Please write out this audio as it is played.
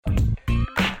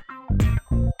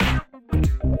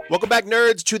Welcome back,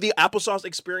 nerds, to the Applesauce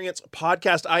Experience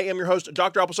podcast. I am your host,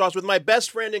 Dr. Applesauce, with my best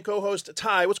friend and co-host,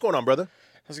 Ty. What's going on, brother?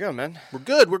 How's it going, man? We're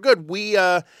good.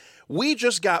 We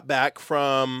just got back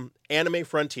from Anime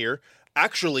Frontier.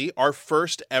 Actually, our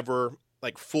first ever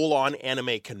full-on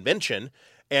anime convention.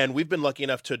 And we've been lucky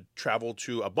enough to travel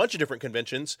to a bunch of different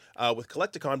conventions with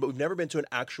Collecticon, but we've never been to an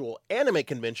actual anime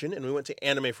convention. And we went to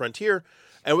Anime Frontier,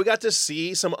 and we got to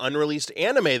see some unreleased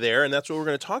anime there, and that's what we're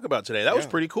going to talk about today. That was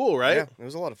pretty cool, right? Yeah, it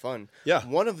was a lot of fun. Yeah.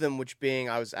 One of them, which being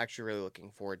I was actually really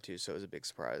looking forward to, so it was a big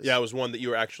surprise. Yeah, it was one that you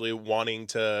were actually wanting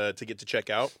to get to check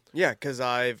out. Yeah, because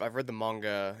I've read the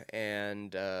manga,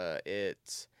 and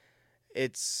it's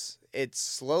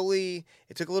slowly.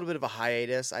 It took a little bit of a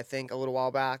hiatus, I think, a little while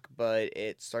back, but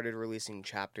it started releasing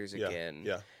chapters again.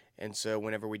 Yeah. And so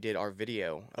whenever we did our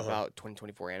video about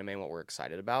 2024 anime and what we're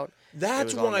excited about,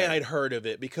 that's why I'd heard of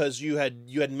it, because you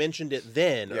had mentioned it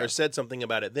then or said something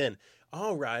about it then.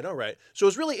 All right. So it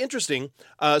was really interesting.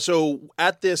 So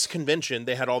at this convention,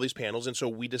 they had all these panels, and so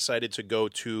we decided to go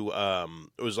to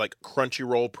it was like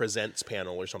Crunchyroll Presents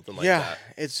panel or something like that.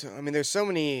 Yeah, there's so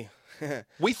many.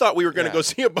 We thought we were going to go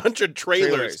see a bunch of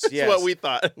trailers. That's what we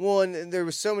thought. Well, and there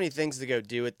was so many things to go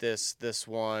do at this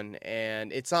one,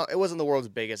 and it wasn't the world's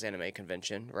biggest anime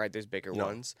convention, right? There's bigger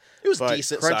ones. It was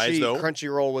decent size, though.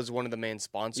 Crunchyroll was one of the main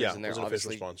sponsors, and they're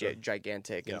obviously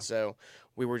gigantic. Yeah. And so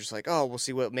we were just like, oh, we'll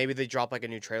see what maybe they drop like a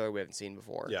new trailer we haven't seen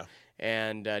before. Yeah.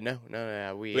 And no,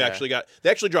 they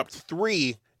actually dropped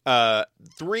three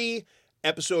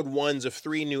episode ones of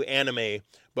 3 new anime,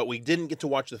 but we didn't get to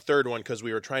watch the third one because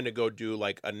we were trying to go do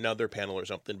another panel or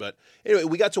something. But anyway,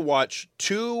 we got to watch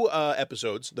 2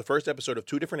 episodes, the first episode of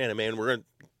 2 different anime, and we're going to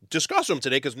discuss them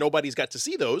today because nobody's got to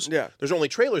see those. Yeah. There's only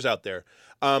trailers out there.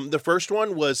 The first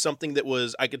one was something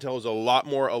that I could tell was a lot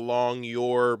more along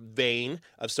your vein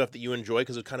of stuff that you enjoy,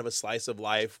 because it's kind of a slice of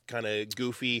life, kind of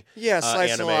goofy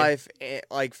slice anime. of life,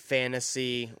 like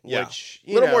fantasy, which,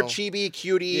 a little more chibi,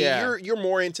 cutie. Yeah. You're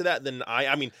more into that than I.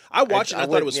 I watched it and I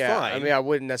thought it was fine. I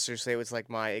wouldn't necessarily say it was like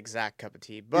my exact cup of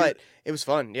tea, but it was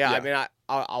fun. Yeah.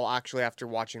 I'll actually, after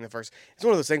watching the first, it's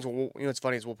one of those things where what's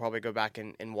funny is we'll probably go back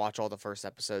and watch all the first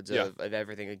episodes of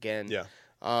everything again. Yeah.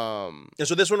 And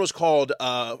so this one was called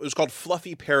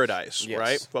Fluffy Paradise,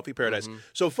 right? Fluffy Paradise. Mm-hmm.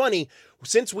 So funny,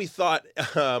 since we thought,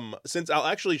 since I'll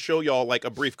actually show y'all a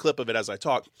brief clip of it as I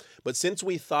talk, but since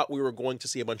we thought we were going to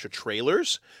see a bunch of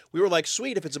trailers, we were like,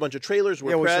 sweet, if it's a bunch of trailers,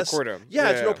 we'll record them. Yeah,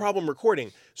 it's no problem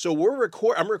recording. So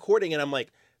I'm recording, and I'm like,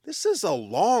 this is a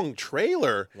long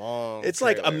trailer. It's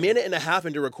like a minute and a half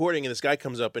into recording, and this guy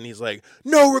comes up and he's like,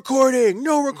 no recording.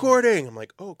 I'm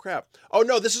like, oh, crap. Oh,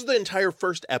 no, this is the entire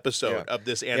first episode of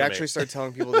this anime. They actually started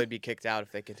telling people they'd be kicked out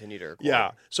if they continue to record.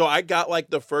 Yeah. So I got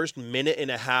the first minute and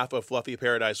a half of Fluffy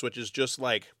Paradise, which is just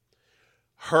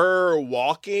her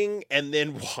walking and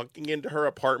then walking into her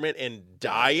apartment and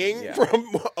dying from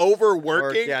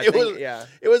overworking.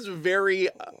 It was very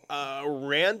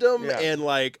random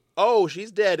and oh,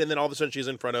 she's dead, and then all of a sudden she's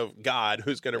in front of God,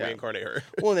 who's going to reincarnate her.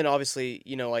 Well, and then obviously,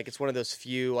 it's one of those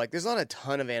few, there's not a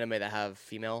ton of anime that have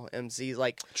female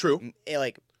MCs, True.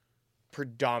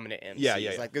 Predominant MCs.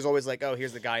 Yeah. There's always oh,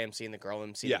 here's the guy MC and the girl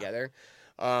MC together.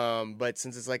 But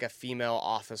since it's a female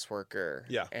office worker,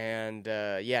 and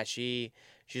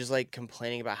she's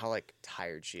complaining about how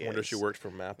tired she is. I wonder if she worked for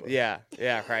Mappa. Yeah,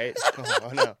 right.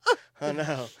 Oh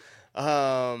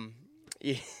no.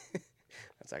 Yeah.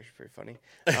 That's actually pretty funny.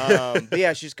 But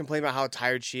yeah, she's complaining about how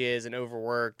tired she is and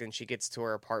overworked, and she gets to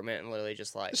her apartment and literally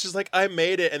just she's like, I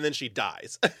made it, and then she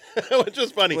dies, which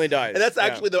is funny. Really dies. And that's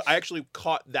actually I actually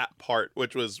caught that part,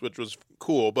 which was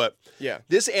cool. But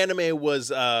this anime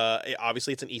was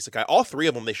obviously it's an isekai. All 3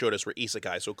 of them they showed us were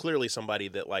isekai, so clearly somebody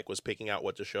that was picking out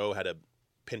what to show had a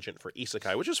penchant for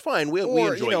isekai, which is fine. We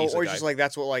enjoy isekai. Or just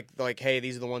that's what hey,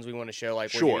 these are the ones we want to show. We're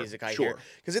doing isekai sure. here.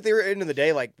 Because at the end of the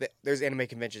day, there's anime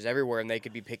conventions everywhere, and they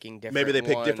could be picking different. Maybe they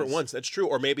picked different ones. That's true.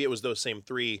 Or maybe it was those same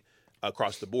 3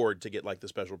 across the board to get the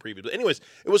special preview. But anyways,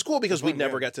 it was cool because we've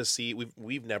never got to see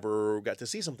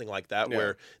something like that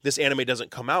where this anime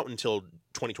doesn't come out until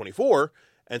 2024,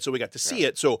 and so we got to see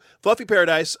it. So Fluffy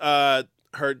Paradise,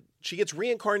 she gets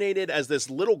reincarnated as this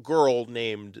little girl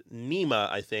named Nima,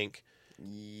 I think.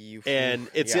 And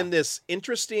it's in this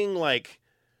interesting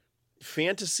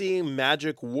fantasy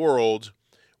magic world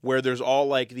where there's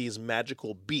all these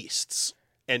magical beasts,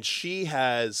 and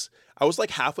I was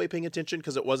halfway paying attention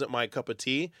because it wasn't my cup of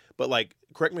tea, but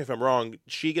correct me if I'm wrong,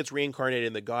 she gets reincarnated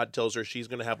and the god tells her she's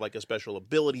going to have a special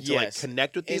ability to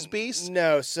connect with these beasts.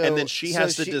 No, and then she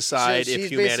has to decide if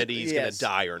humanity is going to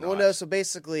die or not. Well, no, so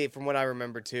basically from what I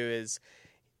remember too is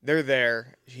they're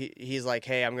there. He's like,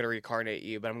 hey, I'm going to reincarnate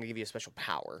you, but I'm going to give you a special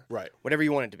power. Right. Whatever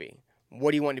you want it to be.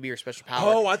 what do you want to be your special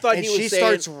power? Oh, I thought and he was she saying...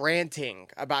 starts ranting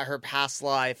about her past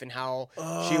life and how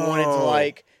she wanted to,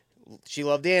 like, she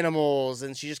loved animals,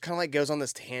 and she just kind of, like, goes on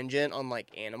this tangent on, like,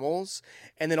 animals,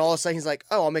 and then all of a sudden he's like,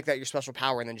 oh, I'll make that your special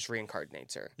power, and then just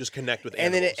reincarnates her. Just connect with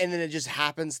animals. And then it just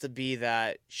happens to be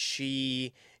that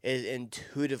she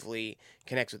intuitively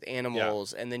connects with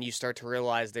animals, and then you start to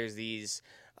realize there's these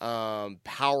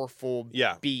powerful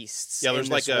beasts. Yeah, there's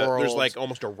in like this world. there's like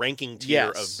almost a ranking tier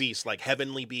of beasts, like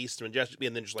heavenly beasts, majestic,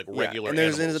 and then just like regular. And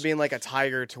there's animals. ends up being like a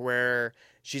tiger to where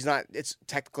she's not. It's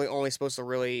technically only supposed to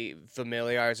really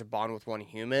familiarize or bond with one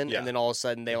human, and then all of a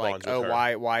sudden they like, oh,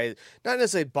 why? Not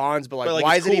necessarily bonds, but like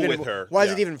why is it even with her? Why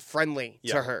is it even friendly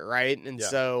to her, right? And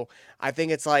so I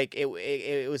think it's like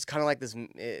it was kind of like this.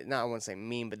 Not I wouldn't say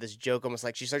meme, but this joke almost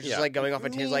like she starts just like going off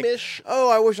into like, oh,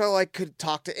 I wish I like could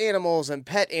talk to animals and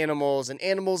pet animals and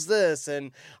animals this,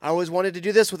 and I always wanted to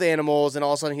do this with animals, and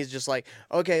all of a sudden he's just like,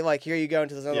 okay, like here you go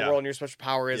into this other world, and your special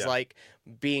power is like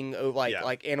being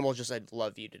like animals just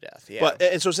love you to death. But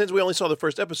and so since we only saw the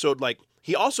first episode, like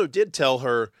he also did tell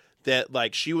her that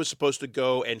like she was supposed to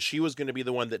go and she was going to be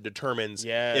the one that determines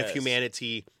if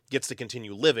humanity gets to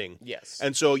continue living. Yes.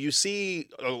 And so you see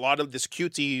a lot of this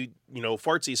cutesy,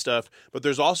 fartsy stuff, but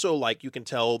there's also like you can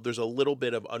tell there's a little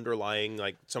bit of underlying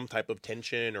like some type of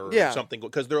tension or something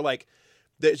because they're like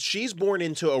that she's born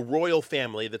into a royal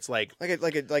family that's like she's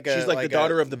like the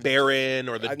daughter of the Baron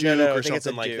or the Duke or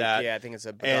something like that. Yeah, I think it's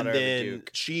a daughter and of then a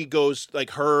Duke. she goes like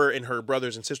her and her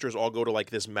brothers and sisters all go to like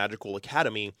this magical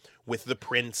academy with the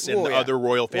prince and the other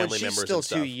royal family members. She's still and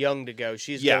stuff. Too young to go.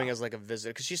 She's going as like a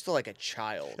visitor because she's still like a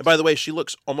child. And by the way, she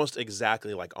looks almost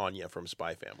exactly like Anya from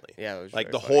Spy Family. Yeah, it was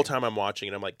like the funny. whole time I'm watching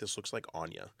it, I'm like, this looks like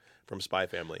Anya from Spy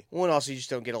Family. Well, and also you just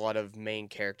don't get a lot of main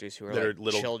characters who are like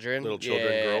little children,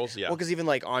 girls. Yeah. Well, because even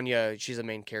like Anya, she's a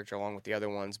main character along with the other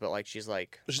ones, but like she's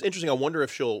like, which is interesting. I wonder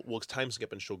if we'll time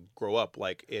skip and she'll grow up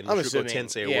like in Mushoku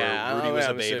Tensei, where Rudy was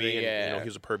a baby and he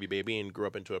was a pervy baby and grew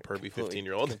up into a pervy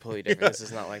 15-year-old. Completely different. This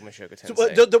is not like Mushoku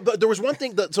Tensei. But there was one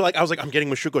thing so like I was like, I'm getting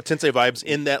Mushoku Tensei vibes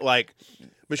in that like.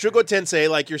 Mushoku Tensei,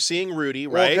 like you're seeing Rudy,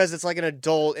 right? Well, because it's like an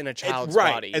adult in a child's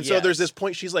body. And so there's this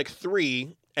point, she's like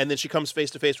 3, and then she comes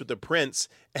face to face with the prince,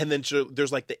 and then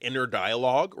there's like the inner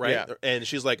dialogue, right? Yeah. And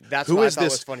she's like, who is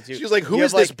this? Funny too. She's like, who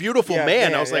is this beautiful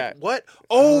man? I was like, what?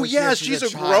 Oh, yeah, she's a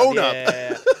grown up.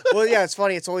 Well, yeah, it's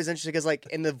funny. It's always interesting because like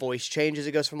in the voice changes,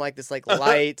 it goes from like this like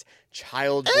light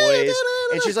child voice,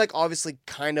 and she's like obviously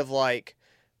kind of like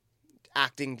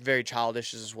acting very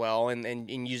childish as well,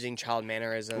 and using child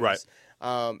mannerisms, right?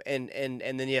 And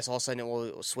then yes, all of a sudden it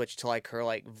will switch to like her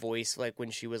like voice like when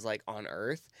she was like on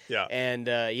Earth. Yeah. And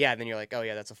then you're like, oh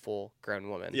yeah, that's a full grown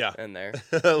woman. Yeah. In there,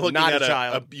 looking not at a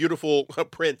child, a beautiful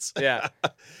prince. Yeah.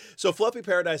 So Fluffy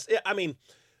Paradise. I mean,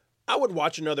 I would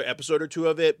watch another episode or two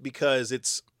of it because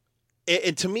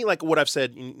and to me, like what I've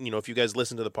said, if you guys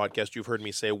listen to the podcast, you've heard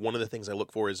me say one of the things I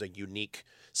look for is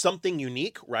something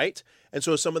unique, right? And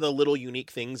so some of the little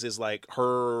unique things is like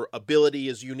her ability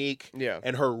is unique,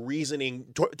 and her reasoning.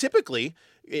 Typically,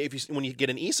 when you get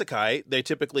an isekai, they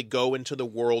typically go into the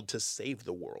world to save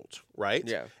the world, right?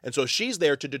 Yeah. And so she's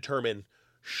there to determine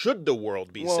should the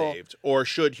world be saved or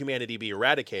should humanity be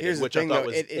eradicated, which I thought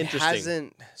was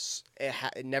interesting.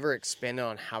 It never expanded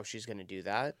on how she's going to do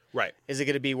that. Right. Is it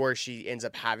going to be where she ends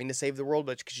up having to save the world,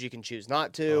 but she can choose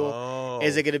not to?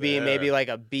 Is it going to be maybe like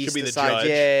a beast decides?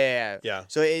 Yeah.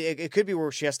 So it could be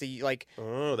where she has to like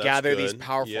gather these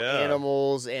powerful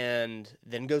animals and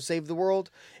then go save the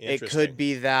world. It could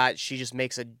be that she just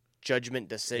makes a judgment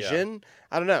decision. Yeah.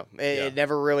 I don't know. It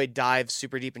never really dives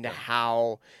super deep into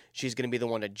how she's going to be the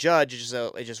one to judge. It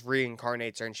just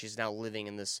reincarnates her, and she's now living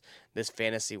in this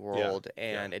fantasy world,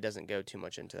 and it doesn't go too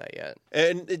much into that yet.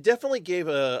 And it definitely gave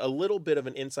a little bit of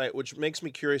an insight, which makes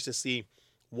me curious to see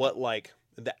what like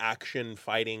the action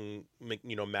fighting,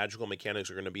 magical mechanics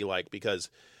are going to be like,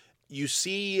 because you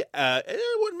see,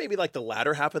 maybe like the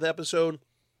latter half of the episode,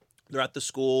 they're at the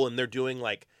school and they're doing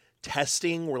like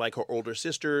testing where like her older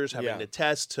sister's having to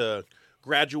test to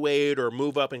graduate or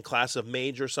move up in class of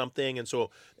mage or something, and so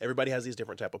everybody has these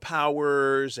different type of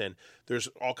powers, and there's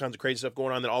all kinds of crazy stuff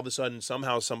going on. Then all of a sudden,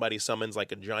 somehow somebody summons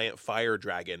like a giant fire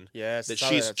dragon. Yes, that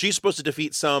she's supposed to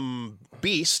defeat some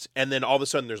beast, and then all of a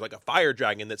sudden there's like a fire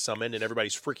dragon that's summoned, and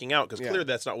everybody's freaking out because clearly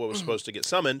that's not what was supposed to get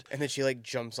summoned. And then she like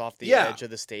jumps off the edge of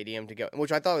the stadium to go,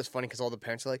 which I thought was funny because all the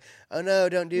parents are like, "Oh no,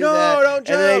 don't do that! No, don't jump!"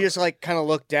 And then they just like kind of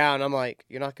look down. I'm like,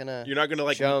 "You're not gonna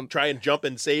like try and jump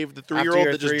and save the 3-year-old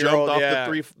that just jumped off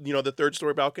the 3rd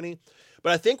story balcony."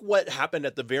 But I think what happened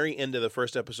at the very end of the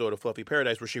first episode of Fluffy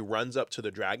Paradise, where she runs up to the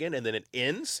dragon and then it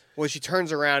ends. Well, she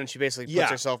turns around and she basically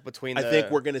puts herself between. I think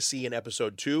we're going to see in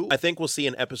episode 2. I think we'll see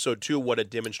in episode 2 what a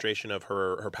demonstration of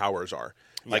her powers are.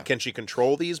 Like, can she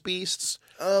control these beasts,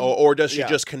 or does she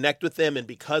just connect with them, and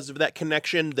because of that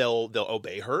connection, they'll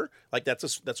obey her? Like, that's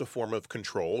a form of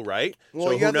control, right? Well,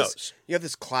 so who knows? You have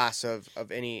this class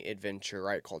of any adventure,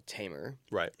 right, called Tamer,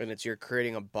 right? And you're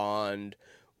creating a bond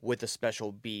with a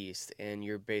special beast, and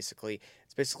it's basically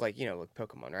like, like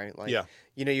Pokemon, right? Like,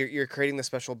 you're creating the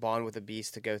special bond with a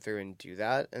beast to go through and do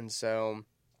that, and so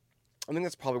I think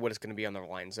that's probably what it's going to be on the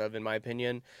lines of, in my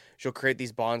opinion. She'll create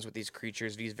these bonds with these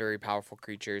creatures, these very powerful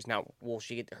creatures. Now, will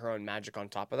she get her own magic on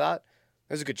top of that?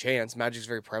 There's a good chance. Magic's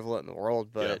very prevalent in the world,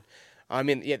 but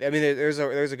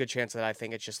there's a good chance that I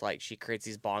think it's just like she creates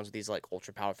these bonds with these like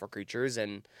ultra powerful creatures,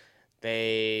 and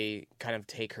they kind of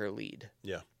take her lead.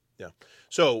 Yeah.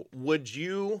 So, would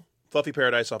you, Fluffy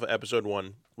Paradise off of episode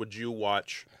 1, would you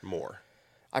watch more?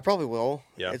 I probably will.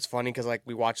 Yeah. It's funny because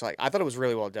we watched, I thought it was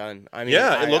really well done. I mean,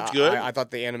 it looked good. I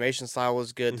thought the animation style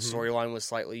was good. The storyline was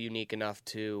slightly unique enough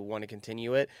to want to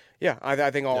continue it. Yeah, I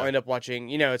think I'll end up watching.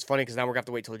 It's funny because now we're going to have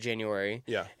to wait till January.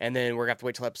 Yeah. And then we're going to have to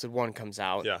wait till episode 1 comes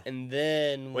out. Yeah. And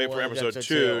then wait for episode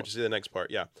 2 to see the next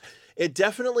part. Yeah. It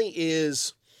definitely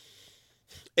is.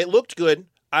 It looked good.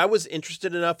 I was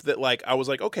interested enough that I was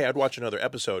like, okay, I'd watch another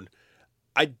episode.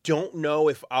 I don't know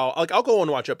if I'll go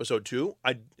and watch episode 2.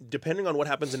 Depending on what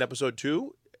happens in episode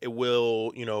 2, it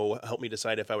will, help me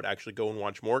decide if I would actually go and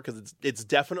watch more, because it's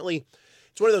definitely,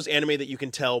 it's one of those anime that you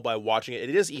can tell by watching it.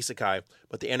 It is isekai,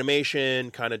 but the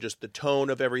animation, kind of just the tone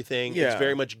of everything, is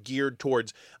very much geared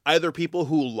towards either people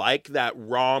who like that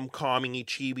rom-com-y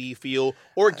chibi feel,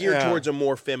 or geared towards a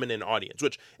more feminine audience,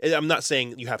 which I'm not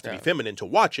saying you have to be feminine to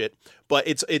watch it, but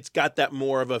it's got that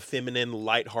more of a feminine,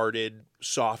 lighthearted,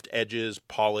 soft edges,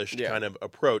 polished kind of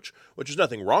approach, which is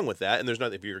nothing wrong with that. And there's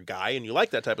nothing, if you're a guy and you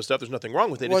like that type of stuff, there's nothing wrong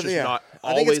with it. It's just not always my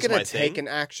thing. I think it's going to take an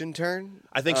action turn.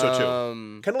 I think so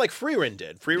too. Kind of like Frieren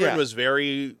did. Frieren was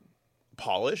very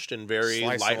polished and very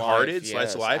lighthearted,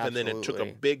 slice of life, and then it took a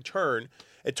big turn.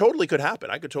 It totally could happen.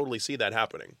 I could totally see that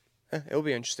happening. It'll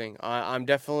be interesting. I'm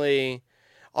looking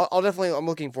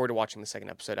forward to watching the second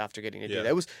episode after getting to do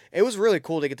that. It was really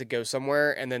cool to get to go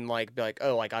somewhere and then be like,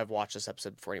 oh, I've watched this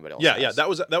episode before anybody else. Yeah,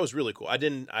 that was really cool. I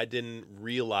didn't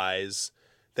realize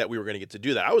that we were going to get to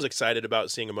do that. I was excited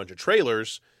about seeing a bunch of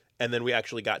trailers, and then we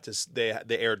actually got to. They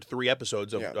aired 3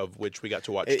 episodes of which we got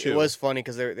to watch 2. It was funny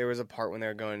because there was a part when they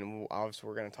were going. Obviously,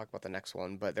 we're going to talk about the next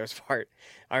one, but there's a part.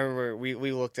 I remember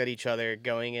we looked at each other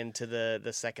going into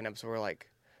the second episode. We're like,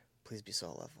 please be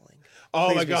solo leveling.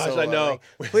 Oh my gosh, I know.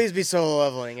 Please be solo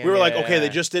leveling. We were like, okay, they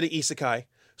just did an isekai.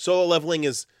 Solo leveling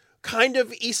is kind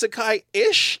of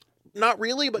isekai-ish. Not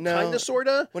really, but kind of, sort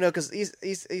of. Well, no, because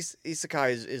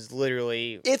isekai is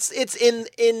literally... It's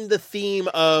in the theme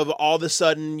of all of a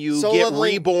sudden you get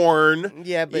reborn.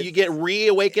 Yeah, but... You get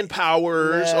reawakened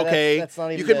powers, okay? That's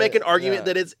not even you can make an argument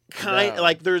that it's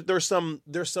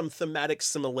there's some thematic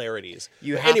similarities.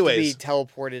 You have to be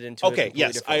teleported into a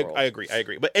completely different world. I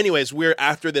agree. But anyways,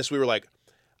 after this, we were like...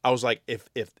 I was like, if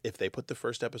they put the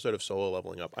first episode of Solo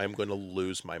Leveling up, I'm going to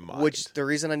lose my mind. Which the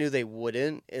reason I knew they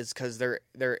wouldn't is because they're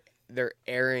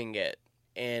airing it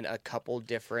in a couple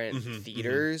different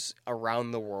theaters around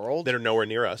the world that are nowhere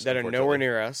near us.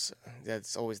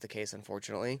 That's always the case,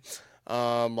 unfortunately.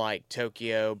 Like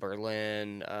Tokyo,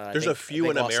 Berlin. There's a few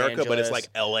in Los America, Angeles. but it's like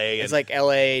L.A. It's like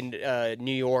L.A.,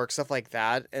 New York, stuff like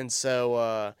that. And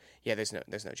so, there's no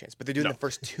chance. But they're doing the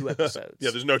first 2 episodes.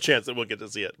 There's no chance that we'll get to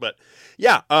see it. But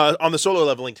yeah, on the Solo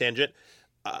Leveling tangent,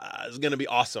 it's going to be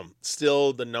awesome.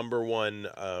 Still the number 1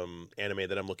 anime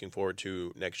that I'm looking forward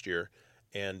to next year.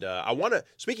 And I want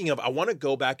to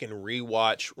go back and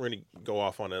rewatch. We're going to go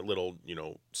off on a little,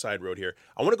 side road here.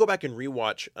 I want to go back and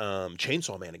rewatch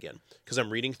Chainsaw Man again because I'm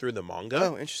reading through the manga.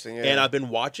 Oh, interesting. Yeah. And I've been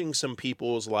watching some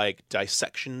people's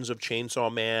dissections of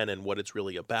Chainsaw Man and what it's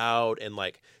really about, and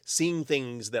seeing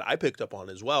things that I picked up on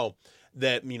as well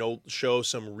that show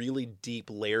some really deep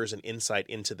layers and insight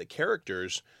into the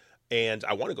characters. And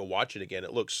I want to go watch it again.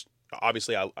 It looks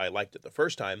obviously I liked it the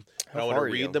first time, but I want to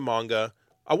read the manga.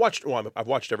 I've watched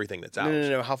everything that's out.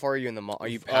 No. How far are you in the manga? Are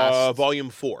you past volume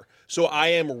 4? So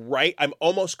I'm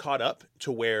almost caught up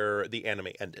to where the anime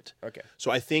ended. Okay.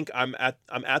 So I think I'm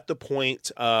at the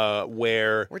point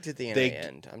where did the anime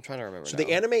end? I'm trying to remember. So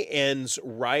the anime ends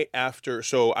right after.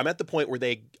 So I'm at the point where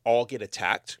they all get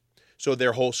attacked. So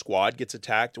their whole squad gets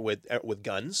attacked with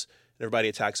guns. everybody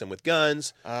attacks him with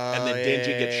guns, and then yeah,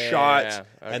 Denji gets yeah, shot, yeah.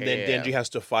 Okay, and then Denji has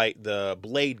to fight the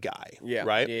blade guy, Yeah,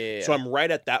 right? yeah. So I'm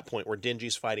right at that point where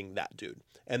Denji's fighting that dude.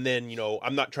 And then,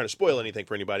 I'm not trying to spoil anything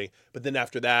for anybody, but then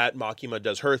after that, Makima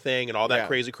does her thing and all that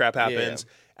crazy crap happens.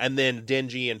 Yeah. And then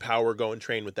Denji and Power go and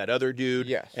train with that other dude.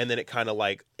 Yes. And then it kind of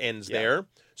like ends there.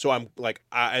 So I'm like,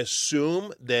 I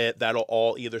assume that that'll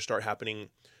all either start happening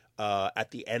at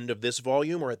the end of this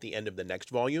volume or at the end of the next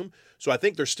volume. So I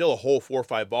think there's still a whole 4 or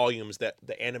 5 volumes that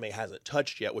the anime hasn't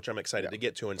touched yet, which I'm excited to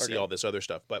get to and see all this other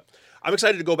stuff. But I'm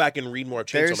excited to go back and read more of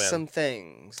Chainsaw Man. There's some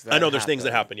things that I know there's things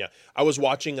that happen, yeah. I was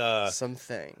watching some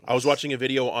things. I was watching a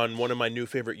video on one of my new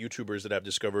favorite YouTubers that I've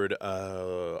discovered,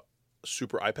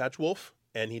 Super Eye Patch Wolf,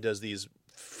 and he does these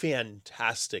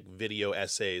fantastic video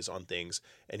essays on things,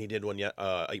 and he did one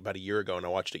about a year ago, and I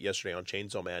watched it yesterday on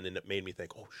Chainsaw Man, and it made me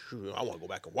think, oh shoot, I want to go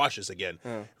back and watch this again.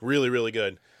 Really, really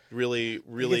good, really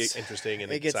interesting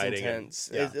and exciting. It gets intense.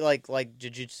 And, It's like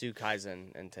Jujutsu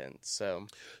Kaisen intense.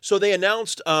 So they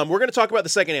announced. We're going to talk about the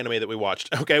second anime that we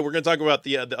watched. Okay, we're going to talk about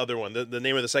the other one. The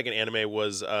name of the second anime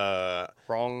was the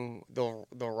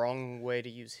wrong way to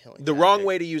use healing. The Wrong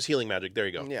Way to Use Healing Magic. There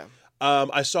you go. Yeah.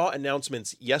 I saw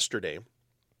announcements yesterday,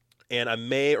 and I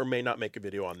may or may not make a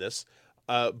video on this,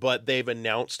 but they've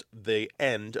announced the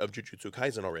end of Jujutsu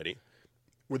Kaisen already,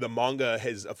 where the manga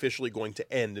is officially going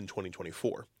to end in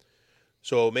 2024.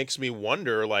 So it makes me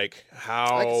wonder, like,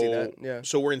 how... I can see that, yeah.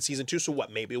 So we're in season 2, so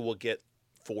what, maybe we'll get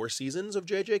 4 seasons of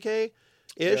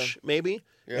JJK-ish, maybe?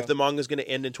 Yeah. If the manga's going to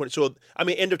end in 20... So, I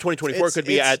mean, end of 2024 could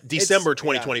be at December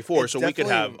 2024, so we could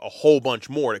have a whole bunch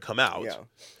more to come out. Yeah.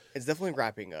 It's definitely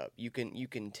wrapping up. You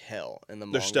can tell in the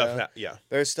manga. There's stuff,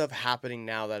 There's stuff happening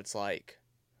now that's like,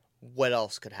 what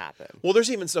else could happen? Well,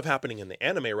 there's even stuff happening in the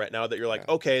anime right now that you're like,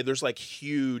 okay, there's like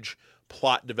huge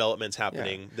plot developments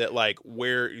happening that like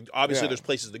where obviously there's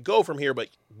places to go from here, but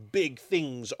big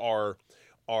things are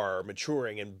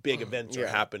maturing and big events are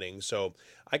happening. So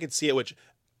I could see it, which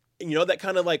that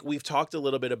kind of like we've talked a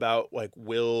little bit about like,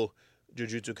 will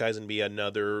Jujutsu Kaisen be a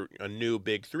new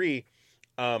big 3?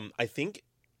 I think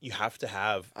you have to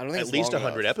have at least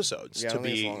 100 episodes to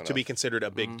be considered a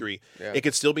big 3. Yeah. It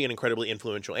could still be an incredibly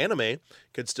influential anime.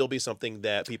 Could still be something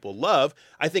that people love.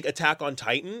 I think Attack on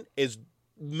Titan is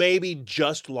maybe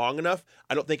just long enough.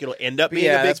 I don't think it'll end up being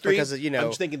a big 3. Because, I'm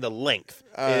just thinking the length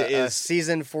is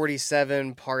season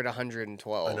 47, part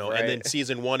 112. I know, right? and then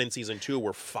season 1 and season 2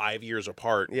 were 5 years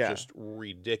apart. Yeah. Just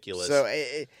ridiculous. So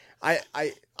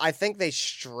I think they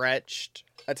stretched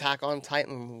Attack on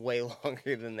Titan way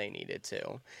longer than they needed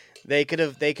to. They could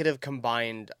have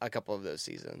combined a couple of those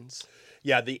seasons.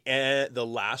 Yeah, the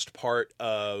last part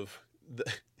of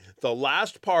the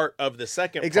last part of the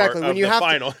second part of the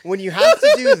final. When you have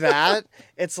to do that,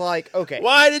 it's like, okay.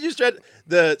 Why did you stretch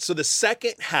the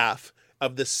second half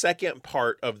of the second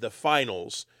part of the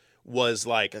finals was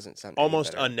like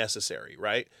almost unnecessary,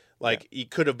 right? Like it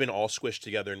could have been all squished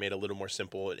together and made a little more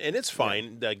simple, and it's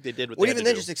fine. Like they did what they had to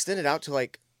do. Just extend it out to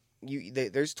like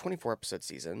there's 24 episode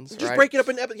seasons. Just break it up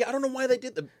in episodes. Yeah, I don't know why they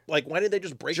did why did they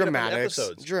just break it up in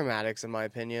episodes? Dramatics, in my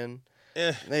opinion.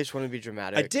 They just want to be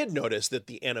dramatic. I did notice that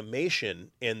the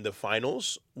animation in the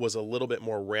finals was a little bit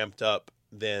more ramped up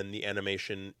than the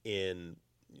animation in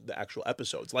the actual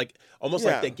episodes. Like almost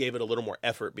like they gave it a little more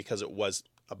effort because it was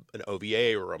an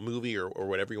OVA or a movie or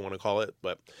whatever you want to call it.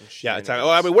 But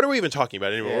what are we even talking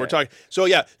about anymore? We're talking. So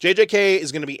JJK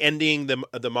is going to be ending. The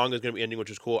manga is going to be ending, which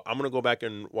is cool. I'm going to go back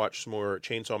and watch some more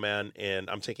Chainsaw Man, and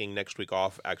I'm taking next week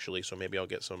off actually. So maybe I'll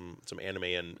get some anime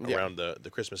in around the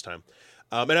Christmas time.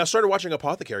 And I started watching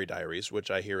Apothecary Diaries,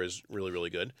 which I hear is really, really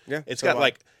good. Yeah, it's got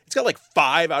like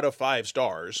 5 out of 5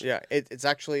 stars. Yeah, it's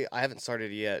actually I haven't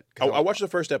started it yet. I watched the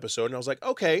first episode and I was like,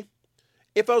 okay,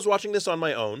 if I was watching this on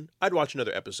my own, I'd watch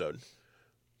another episode.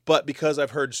 But because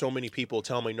I've heard so many people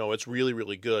tell me, no, it's really,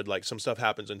 really good. Like some stuff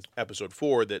happens in episode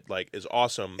 4 that like is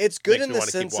awesome. It's good in the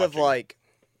sense of like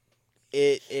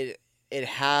it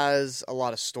has a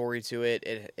lot of story to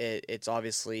it. It's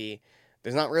obviously.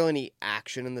 There's not really any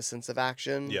action in the sense of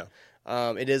action. Yeah.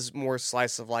 It is more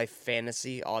slice of life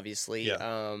fantasy, obviously.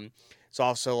 Yeah. It's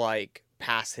also like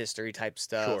past history type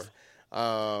stuff.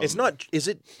 Sure. It's not. Is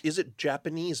it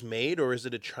Japanese made or is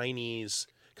it a Chinese?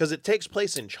 Because it takes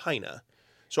place in China.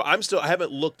 So I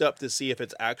haven't looked up to see if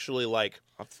it's actually like.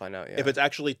 I'll have to find out. Yeah. If it's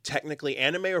actually technically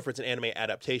anime or if it's an anime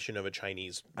adaptation of a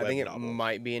Chinese. I think it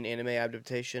might be an anime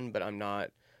adaptation, but I'm not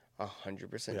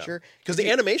 100% sure because the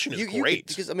animation is great.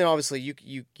 Because I mean, obviously,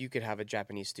 you could have a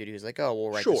Japanese studio who's like, oh,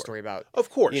 we'll write the story about. Of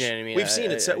course, you know what I mean. We've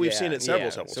seen it. We've seen it several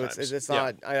so times. It's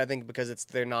not. I think because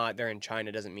they're in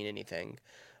China doesn't mean anything.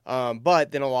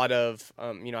 But then a lot of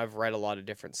I've read a lot of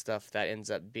different stuff that ends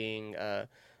up being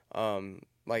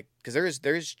like, because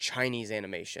there's Chinese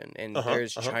animation and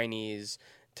there's Chinese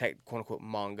quote unquote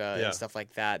manga and stuff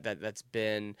like that's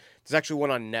been. There's actually one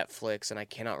on Netflix and I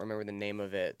cannot remember the name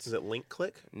of it. Is it Link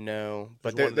Click? No,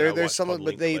 but there's some.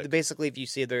 But they basically, if you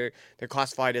see, they're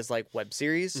classified as like web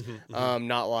series,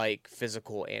 not like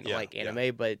physical and like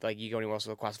anime. But like you go anywhere else,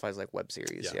 they'll classify as like web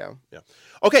series. Yeah.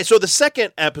 Okay, so the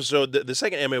second episode, the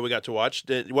second anime we got to watch.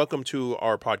 Welcome to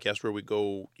our podcast where we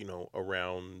go,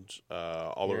 around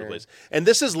all over the place. And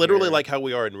this is literally like how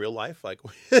we are in real life. Like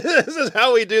this is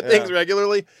how we do things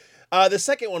regularly. The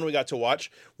second one we got to watch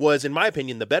was, in my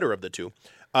opinion, the better of the two,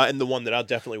 and the one that I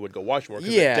definitely would go watch more.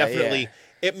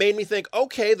 It made me think,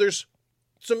 okay, there's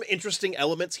some interesting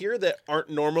elements here that aren't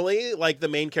normally, like the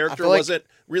main character wasn't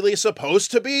really supposed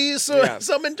to be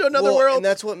summoned to another world. And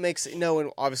that's what makes and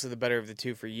obviously the better of the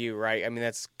two for you, right? I mean,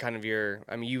 that's kind of you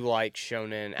like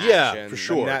shonen action. Yeah, for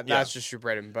sure. That's just your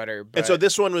bread and butter. But... And so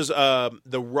this one was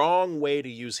the wrong way to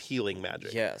use healing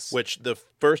magic. Yes. Which the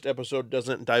first episode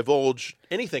doesn't divulge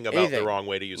anything about the wrong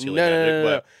way to use healing magic.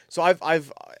 No. So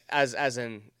I've as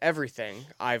in everything,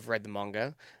 I've read the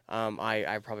manga.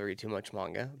 I probably read too much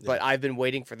manga, but I've been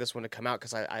waiting for this one to come out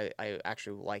because I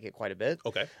actually like it quite a bit.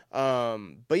 Okay.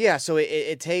 But yeah, so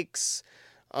it takes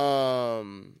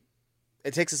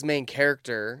this main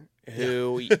character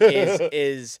who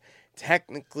is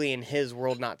technically in his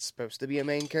world not supposed to be a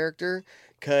main character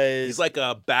because he's like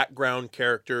a background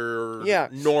character,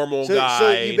 normal guy.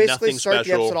 So you basically nothing start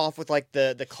special. the episode off with like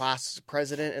the class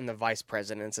president and the vice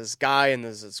president. It's this guy and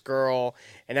there's this girl,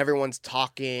 and everyone's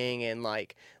talking and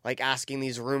like asking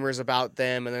these rumors about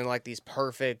them, and they're like these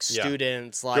perfect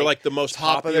students. Like they're like the most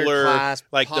top popular, of their class,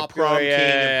 like the prom king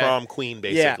and prom queen,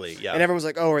 basically. Yeah. And everyone's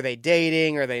like, "Oh, are they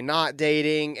dating? Are they not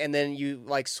dating?" And then you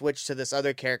like switch to this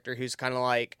other character who's kind of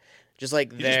like. Just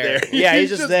like there. Just there. Yeah, he's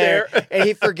just there. And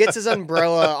he forgets his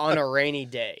umbrella on a rainy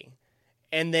day.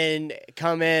 And then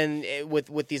come in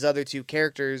with these other two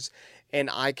characters, and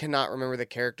I cannot remember the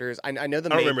characters. I know the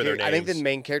main remember their names. I think the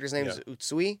main character's name is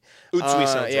Utsui. Utsui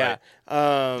sounds right.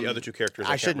 The other two characters,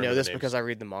 I should know this because I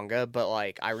read the manga, but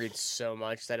like I read so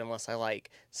much that unless I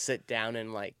like sit down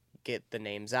and like get the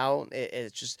names out,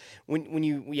 it's just when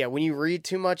you read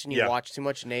too much and you watch too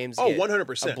much, names get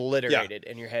 100% obliterated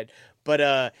in your head. But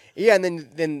and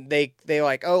then they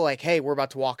like, oh, like, hey, we're about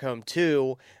to walk home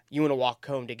too. You want to walk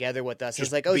home together with us?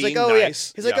 Just He's like,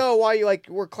 nice. He's like, oh, why you like?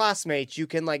 We're classmates. You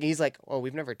can like. He's like, oh,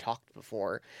 we've never talked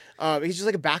before. He's just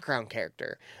like a background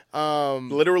character.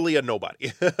 Literally a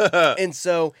nobody. And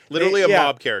so literally a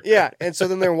mob character. Yeah. And so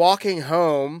then they're walking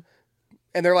home.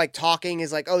 And they're like talking.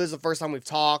 He's like, "Oh, this is the first time we've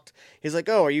talked." He's like,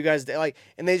 "Oh, are you guys like?"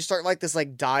 And they just start like this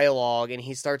like dialogue, and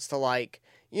he starts to like,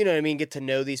 you know what I mean, get to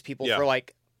know these people for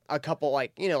like a couple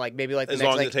like like maybe like the as next,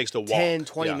 long as like, it takes to walk 10,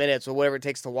 20 minutes or whatever it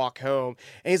takes to walk home.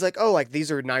 And he's like, "Oh, like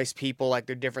these are nice people. Like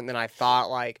they're different than I thought.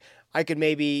 Like I could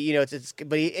maybe it's."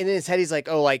 But in his head, he's like,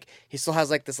 "Oh, like he still has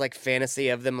like this like fantasy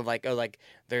of them of like oh like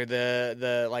they're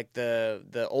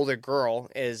the older girl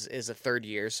is a third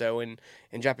year. So in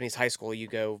Japanese high school, you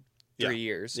go 3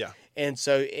 years. Yeah. And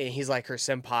so he's like her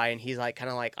senpai, and he's like kind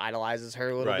of like idolizes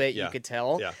her a little bit. You could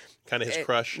tell. Yeah. Kind of his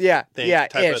crush.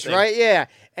 Ish, right? Yeah.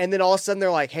 And then all of a sudden they're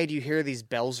like, "Hey, do you hear these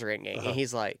bells ringing?" And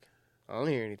he's like, "I don't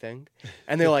hear anything."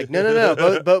 And they're like, No.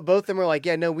 Both of them are like,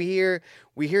 "Yeah, no, we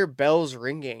hear bells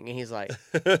ringing." And he's like,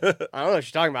 "I don't know what you're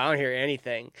talking about. I don't hear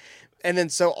anything." And then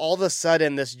so all of a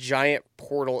sudden this giant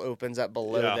portal opens up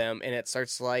below them, and it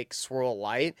starts to like swirl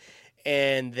light.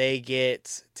 And they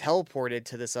get teleported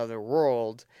to this other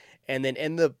world, and then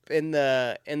in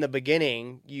the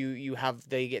beginning,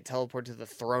 they get teleported to the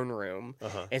throne room,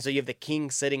 and so you have the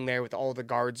king sitting there with all the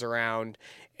guards around,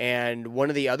 and one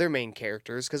of the other main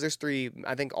characters, because there's three,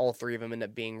 I think all three of them end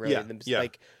up being really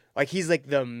like he's like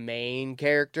the main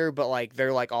character, but like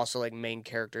they're like also like main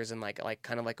characters in like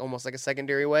kind of like almost like a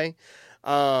secondary way.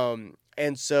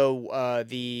 And so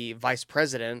the vice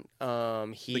president,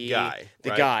 the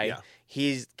guy,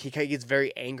 he gets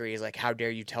very angry. He's like, "How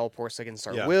dare you teleport against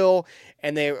our will?"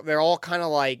 And they're all kind of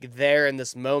like there in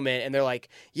this moment, and they're like,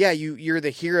 "Yeah, you're the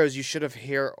heroes. You should have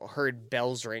heard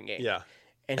bells ringing." Yeah.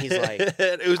 And he's like,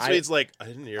 it's like, I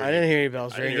didn't hear any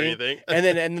bells ringing. I didn't hear anything.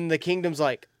 and then the kingdom's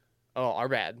like, "Oh, our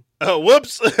bad. Oh,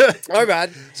 whoops. Our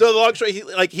bad." So the long story,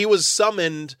 he was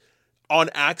summoned on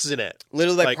accident.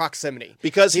 Literally like proximity.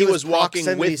 Because he was walking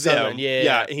with them.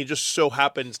 Yeah. And he just so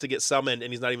happens to get summoned,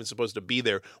 and he's not even supposed to be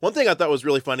there. One thing I thought was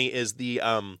really funny is the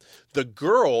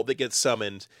girl that gets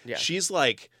summoned, she's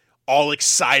like all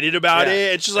excited about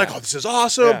it. And she's like, oh, this is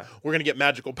awesome. Yeah. We're going to get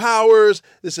magical powers.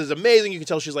 This is amazing. You can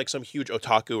tell she's like some huge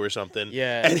otaku or something.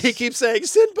 Yeah. And he keeps saying,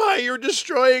 Senpai, you're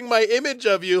destroying my image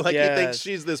of you. Like he thinks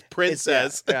she's this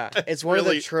princess. It's one of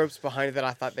the tropes behind it that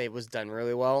I thought was done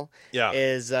really well. Yeah.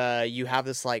 Is you have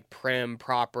this like prim,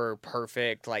 proper,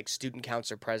 perfect like student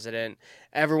council president.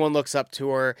 Everyone looks up to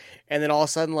her, and then all of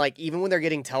a sudden, like even when they're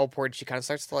getting teleported, she kind of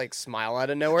starts to like smile out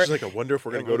of nowhere. She's like, I wonder if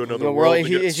we're gonna go to another world.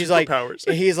 And she's like,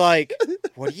 he's like,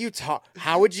 what are you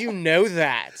How would you know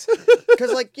that?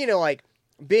 Because like like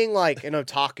being like an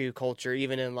otaku culture,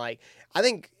 even in like I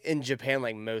think in Japan,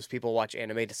 like most people watch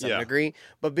anime to some degree,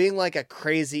 but being like a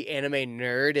crazy anime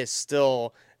nerd is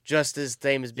still just as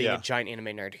same as being a giant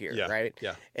anime nerd here, right?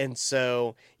 Yeah. And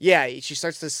so, she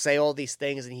starts to say all these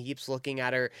things, and he keeps looking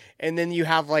at her, and then you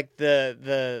have like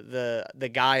the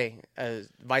guy,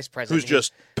 vice president, who's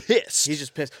just pissed. He's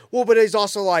just pissed. Well, but he's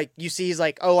also like, you see, he's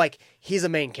like, oh, like he's a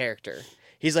main character.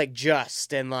 He's like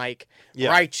just and like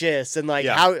righteous and like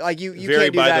how like you very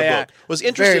can't do by that. The book. It was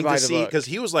interesting to see because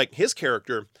he was like his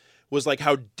character was like,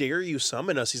 how dare you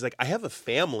summon us? He's like, I have a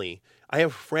family. I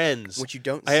have friends. Which you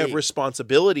don't I have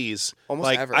responsibilities. Almost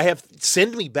like, ever. I have,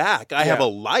 send me back. I have a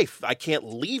life. I can't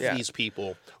leave these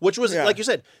people. Which was, like you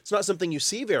said, it's not something you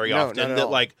see very often. That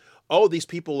like, oh, these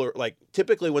people are like,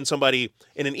 typically when somebody,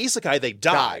 in an isekai, they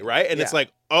die, right? And it's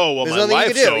like, oh, well, there's my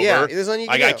life's over. Yeah, there's nothing you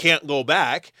can like, do. I can't go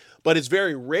back. But it's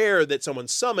very rare that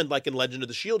someone's summoned, like in Legend of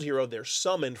the Shield Hero, they're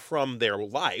summoned from their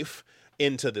life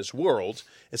into this world.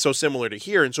 It's so similar to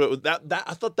here. And so it was that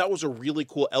I thought that was a really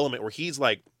cool element where he's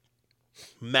like,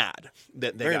 mad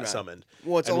that they got summoned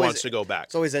and wants to go back.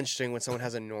 It's always interesting when someone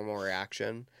has a normal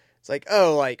reaction. It's like,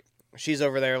 oh, like she's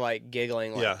over there like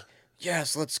giggling like,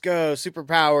 yes, let's go,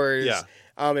 superpowers. Yeah.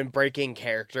 And breaking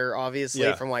character,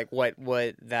 obviously, from like what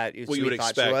that Utsui thought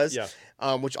expect. She was.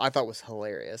 Yeah. Which I thought was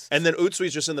hilarious. And then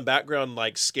Utsui's just in the background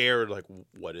like scared, like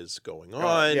what is going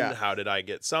on? How did I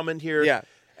get summoned here? Yeah.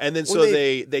 And then so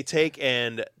they take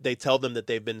and they tell them that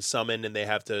they've been summoned and they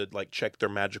have to like check their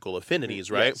magical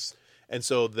affinities, right? Yes. And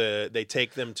so they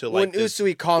take them to like when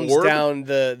Usui calms down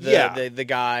the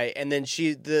guy, and then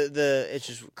it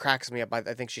just cracks me up. I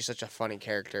think she's such a funny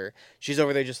character. She's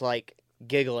over there just like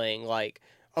giggling, like,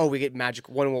 oh, we get magic.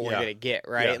 Wonder what we're gonna get,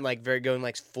 right? And like going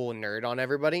like full nerd on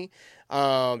everybody.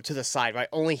 To the side, right?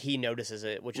 Only he notices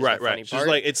it, which is the funny part. She's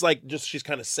like, it's like just she's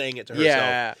kind of saying it to herself.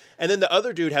 Yeah. And then the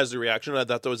other dude has the reaction. I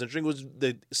thought that was interesting. Was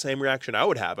the same reaction I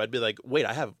would have? I'd be like, wait,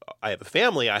 I have a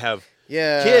family. I have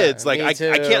kids. Like I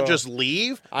can't just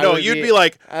leave. You'd be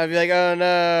like, I'd be like, oh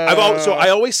no. I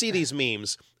always see these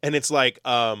memes, and it's like,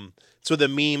 so the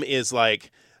meme is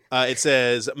like. It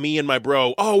says, me and my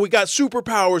bro, oh, we got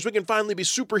superpowers. We can finally be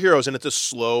superheroes. And it's a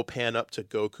slow pan up to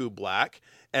Goku Black.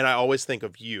 And I always think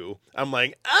of you. I'm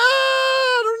like,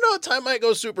 I don't know. Time might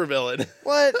go supervillain.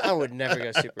 What? I would never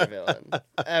go supervillain.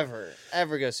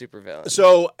 Ever go supervillain.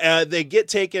 So they get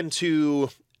taken to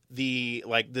the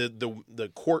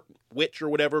court witch or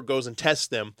whatever goes and tests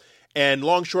them. And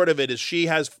long short of it is she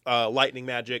has lightning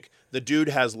magic. The dude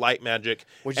has light magic.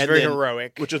 Which is very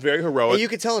heroic. Which is very heroic. And you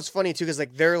can tell it's funny, too, because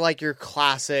like they're like your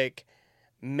classic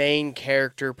main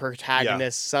character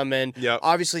protagonist summoned. Yep.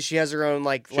 Obviously, she has her own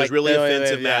like... She has really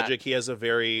offensive magic. He has a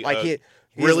very...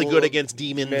 really good against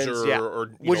demons or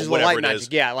which is whatever light it magic. is.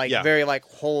 Yeah, like very like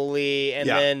holy. And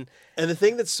then... And the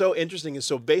thing that's so interesting is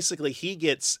so basically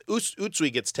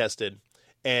Utsui gets tested.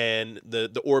 And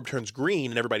the orb turns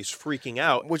green, and everybody's freaking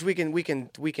out. Which we can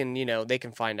they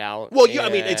can find out. Well, I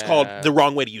mean, it's called the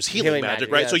wrong way to use healing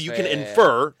magic, right? Yeah, so you can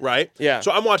infer, right? Yeah.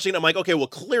 So I'm watching, I'm like, okay, well,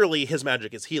 clearly his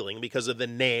magic is healing because of the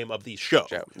name of the show,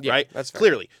 right? That's fair.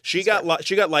 Clearly, she got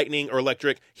lightning or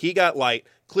electric. He got light.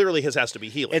 Clearly, his has to be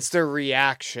healing. It's the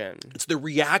reaction. It's the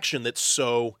reaction that's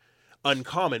so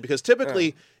uncommon because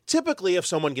typically, if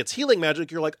someone gets healing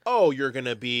magic, you're like, oh, you're going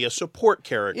to be a support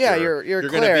character. Yeah, you're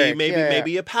going to be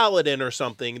maybe a paladin or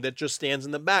something that just stands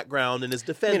in the background and is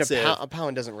defensive. I mean, a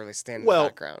paladin doesn't really stand in the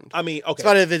background. I mean, okay, it's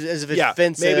not as if it's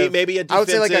defensive. Maybe a defensive. I would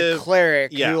say like a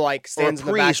cleric who like stands or a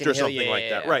in the back priest and or something like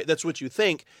that. Right, that's what you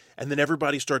think, and then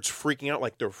everybody starts freaking out,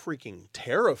 like they're freaking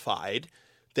terrified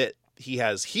that he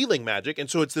has healing magic, and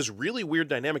so it's this really weird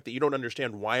dynamic that you don't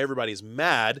understand why everybody's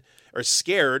mad or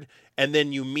scared, and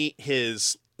then you meet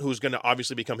who's going to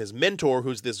obviously become his mentor,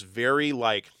 who's this very,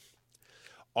 like,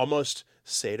 almost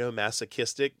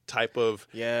sadomasochistic type of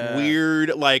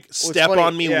weird, like,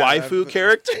 step-on-me waifu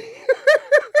character.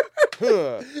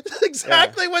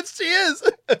 Exactly what she is.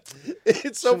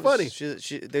 It's so funny.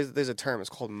 There's a term. It's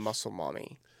called muscle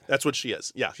mommy. That's what she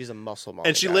is, yeah. She's a muscle mommy.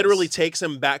 And she literally takes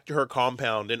him back to her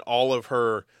compound, and all of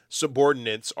her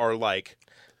subordinates are, like...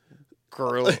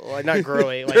 girly, not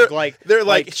girly, they're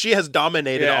like she has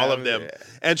dominated all of them,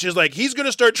 and she's like, he's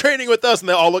gonna start training with us, and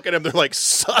they all look at him. They're like,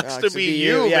 sucks to be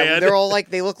you, man. They're all like,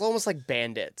 they look almost like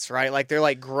bandits, right? Like they're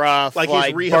like gruff, like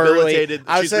he's rehabilitated.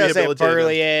 Burly. I was gonna say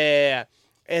burly, them. yeah.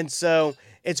 And so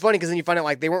it's funny because then you find out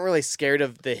like they weren't really scared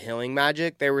of the healing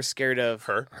magic; they were scared of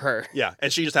her. Yeah,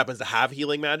 and she just happens to have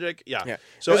healing magic. Yeah.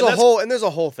 So there's a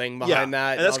whole thing behind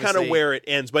that, and that's kind of where it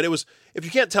ends. But it was, if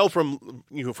you can't tell from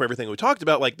for everything we talked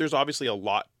about, like there's obviously a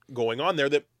lot going on there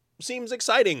that seems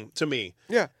exciting to me.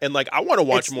 Yeah, and like I want to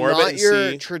watch more of it. And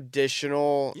your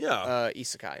traditional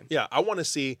isekai. Yeah, I want to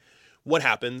see what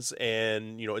happens,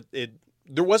 and it.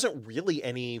 There wasn't really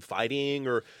any fighting,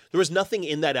 or there was nothing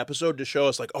in that episode to show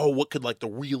us like, oh, what could like the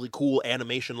really cool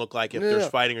animation look like if there's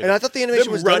fighting. And I thought the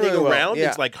animation was running really around. Well. Yeah.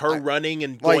 It's like her running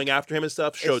and going after him and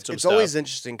stuff. Showed some stuff. It's always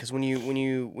interesting because when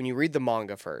you read the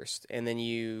manga first and then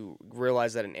you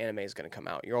realize that an anime is going to come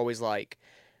out, you're always like,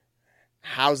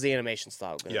 how's the animation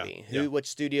style going to be? Which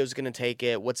studio is going to take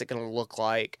it? What's it going to look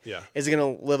like? Yeah. Is it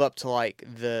going to live up to like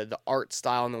the art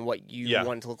style and then what you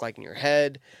want it to look like in your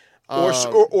head?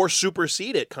 Or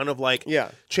supersede it, kind of like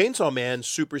Yeah. Chainsaw Man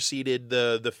superseded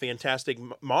the fantastic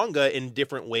manga in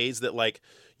different ways that like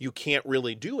you can't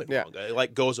really do in manga. It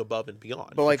like goes above and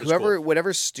beyond. But like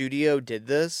whatever studio did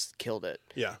this killed it.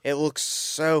 Yeah, it looks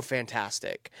so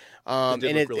fantastic.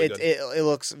 It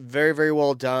looks very, very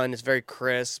well done. It's very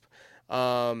crisp.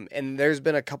 And there's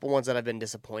been a couple ones that I've been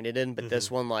disappointed in, but this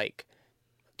one like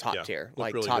top tier,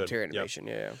 like really top tier animation.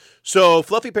 Yeah. So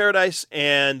Fluffy Paradise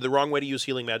and The Wrong Way to Use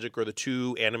Healing Magic are the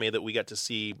two anime that we got to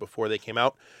see before they came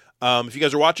out. If you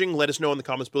guys are watching, let us know in the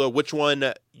comments below which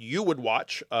one you would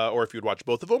watch, or if you'd watch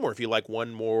both of them, or if you like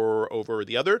one more over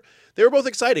the other. They were both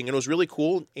exciting, and it was really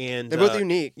cool. And they're both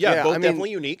unique. Yeah, both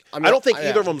definitely unique. I don't think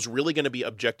either of them is really going to be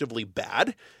objectively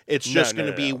bad. It's just going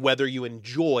to be whether you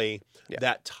enjoy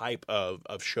that type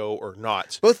of show or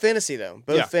not. Both fantasy, though.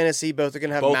 Both fantasy. Both are going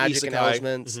to have magic and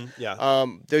elements.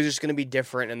 Mm-hmm. They're just going to be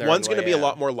different in their One's own way. going to be a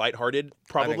lot more lighthearted,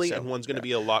 probably, and one's going to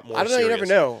be a lot more I don't know. serious. You never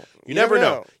know. You never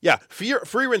know. Yeah,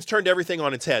 Free Rinse turned everything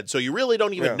on its head, so you really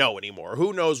don't even know anymore.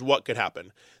 Who knows what could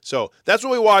happen? So that's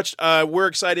what we watched. We're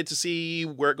excited to see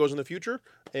where it goes in the future,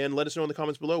 and let us know in the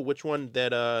comments below which one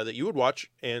that you would watch.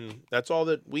 And that's all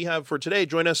that we have for today.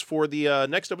 Join us for the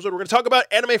next episode. We're going to talk about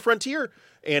Anime Frontier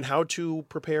and how to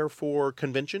prepare for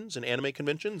conventions and anime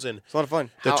conventions, and it's a lot of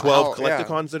fun. The 12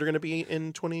 collecticons that are going to be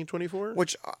in 2024.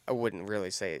 Which I wouldn't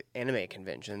really say anime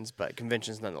conventions, but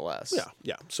conventions nonetheless.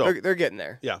 Yeah. So they're getting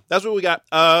there. Yeah, that's what we got.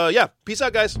 Peace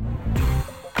out, guys.